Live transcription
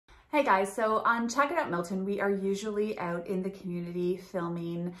Hey guys, so on Check It Out Milton, we are usually out in the community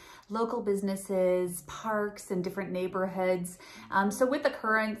filming local businesses, parks, and different neighborhoods. So with the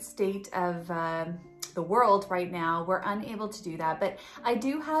current state of the world right now, we're unable to do that, but I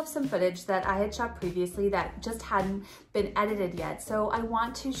do have some footage that I had shot previously that just hadn't been edited yet. So I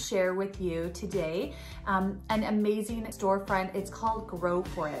want to share with you today an amazing storefront. It's called Gro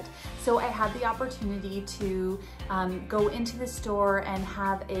For It. So I had the opportunity to go into the store and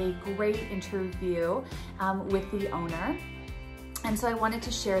have a great interview with the owner. And so I wanted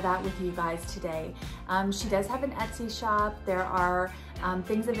to share that with you guys today. She does have an Etsy shop. There are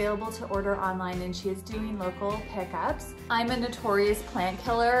things available to order online, and she is doing local pickups. I'm a notorious plant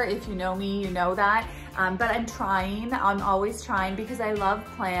killer. If you know me, you know that. But I'm trying, I'm always trying because I love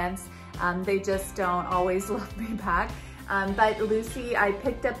plants. They just don't always love me back. But Lucy, I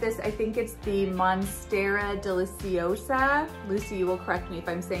picked up this, I think it's the Monstera Deliciosa. Lucy, you will correct me if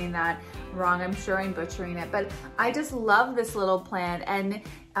I'm saying that wrong. I'm sure I'm butchering it, but I just love this little plant, and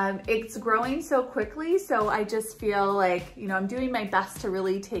it's growing so quickly. So I just feel like, you know, I'm doing my best to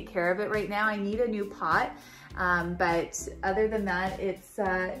really take care of it right now. I need a new pot. But other than that,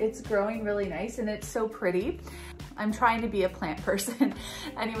 it's growing really nice and it's so pretty. I'm trying to be a plant person.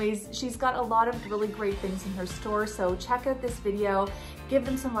 Anyways, she's got a lot of really great things in her store, so check out this video, give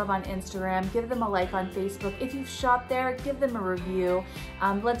them some love on Instagram, give them a like on Facebook. If you've shopped there, give them a review.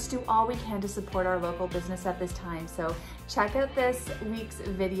 Let's do all we can to support our local business at this time. So check out this week's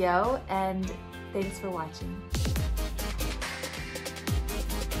video, and thanks for watching.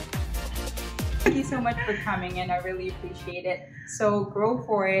 Thank you so much for coming in. I really appreciate it. So Gro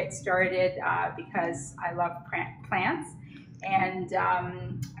For It started because I love plants, and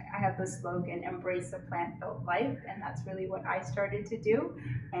I have the slogan, embrace a plant-built life, and that's really what I started to do,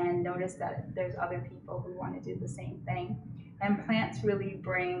 and noticed that there's other people who want to do the same thing. And plants really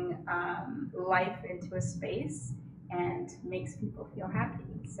bring life into a space and makes people feel happy.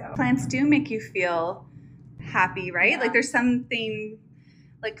 So plants do make you feel happy, right? Yeah. Like there's something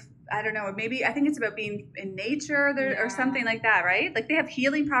like, I don't know, maybe I think it's about being in nature there, or something like that, right? Like they have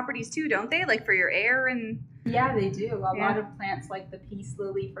healing properties too, don't they? Like for your air and... Yeah, they do. A lot of plants like the peace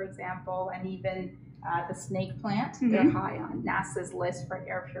lily, for example, and even the snake plant, they're high on NASA's list for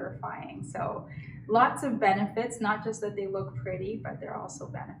air purifying. So lots of benefits, not just that they look pretty, but they're also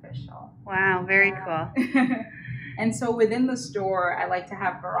beneficial. Wow, very cool. And so within the store, I like to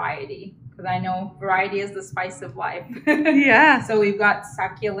have variety, because I know variety is the spice of life. Yeah. So we've got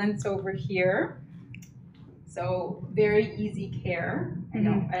succulents over here. So very easy care. You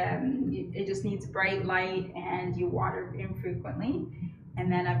know, it just needs bright light, and you water infrequently. And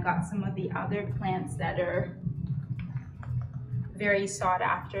then I've got some of the other plants that are very sought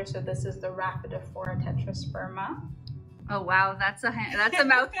after. So this is the Rapidophora tetrasperma. Oh wow, that's a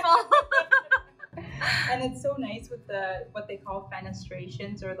mouthful. And it's so nice with the what they call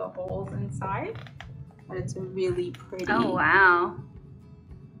fenestrations, or the holes inside. But it's really pretty. Oh wow.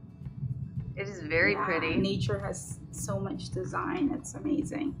 It is very pretty. Nature has so much design. It's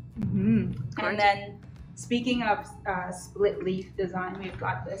amazing. Mm-hmm. And then speaking of split leaf design, we've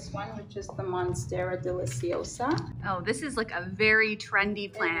got this one, which is the Monstera Deliciosa. Oh, this is like a very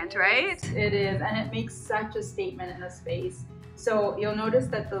trendy plant, right? It is, and it makes such a statement in a space. So you'll notice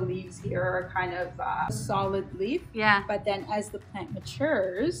that the leaves here are kind of solid leaf. Yeah. But then as the plant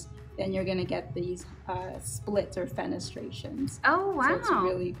matures, then you're gonna get these splits or fenestrations. Oh wow. So it's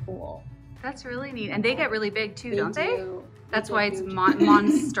really cool. That's really neat. And they get really big too, don't they? That's They why it's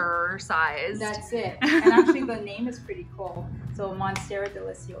monster sized. That's it. And actually the name is pretty cool. So Monstera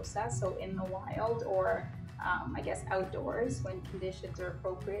Deliciosa, so in the wild, or I guess outdoors, when conditions are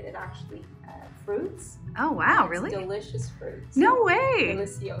appropriate, it actually fruits. Oh wow, It's really? delicious fruits. No way.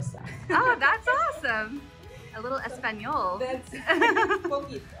 Deliciosa. Oh, that's awesome. A little Espanol. That's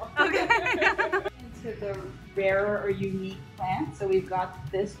poquito. Okay. To the rare or unique plant. So we've got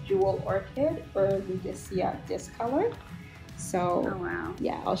this jewel orchid, or Ludicia discolored. So oh wow.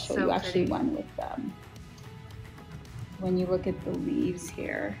 yeah, I'll show So you actually pretty. one with when you look at the leaves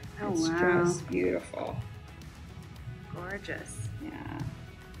here. Oh it's wow. just beautiful. Gorgeous. Yeah.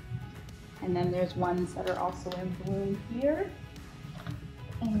 And then there's ones that are also in bloom here.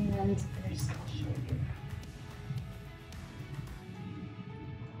 And I'll show you.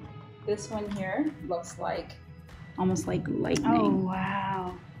 This one here looks like almost like lightning. Oh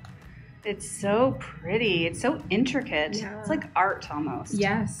wow. It's so pretty. It's so intricate. Yeah. It's like art almost.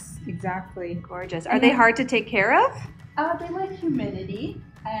 Yes, exactly. Gorgeous. Are they hard to take care of? They like humidity,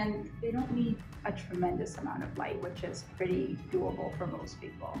 and they don't need a tremendous amount of light, which is pretty doable for most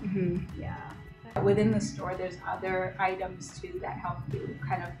people. Mm-hmm. Yeah. Within the store, there's other items too that help you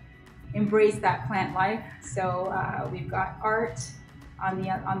kind of embrace that plant life. So we've got art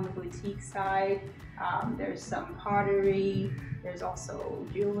on the boutique side. There's some pottery. There's also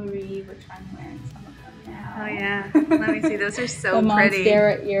jewelry, which I'm wearing some of them now. Oh yeah, let me see. Those are so the pretty.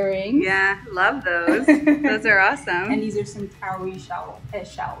 Monstera earrings. Yeah, love those. Those are awesome. And these are some cowrie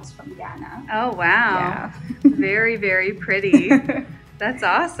shells from Ghana. Oh wow. Yeah. Very, very pretty. That's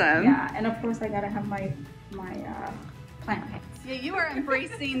awesome. Yeah, and of course I gotta have my plant pants. Yeah, you are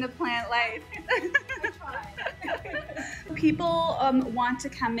embracing the plant life. People want to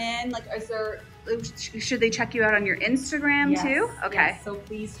come in. Like, should they check you out on your Instagram too? Okay. Yes, so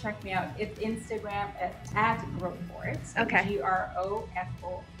please check me out. It's Instagram at Gro For It. So Okay.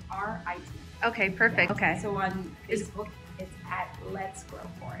 GROFORIT. Okay, perfect. Yes. Okay. So on Facebook, it's at Let's Grow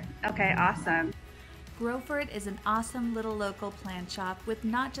For It. Okay, awesome. Gro For It is an awesome little local plant shop with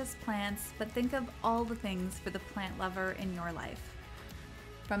not just plants, but think of all the things for the plant lover in your life.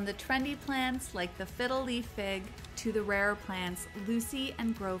 From the trendy plants like the fiddle leaf fig to the rarer plants, Lucy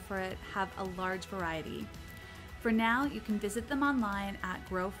and Gro For It have a large variety. For now, you can visit them online at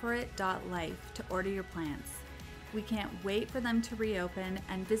growforit.life to order your plants. We can't wait for them to reopen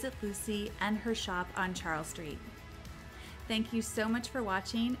and visit Lucy and her shop on Charles Street. Thank you so much for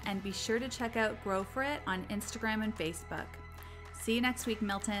watching, and be sure to check out Gro For It on Instagram and Facebook. See you next week,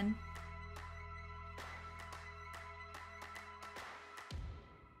 Milton.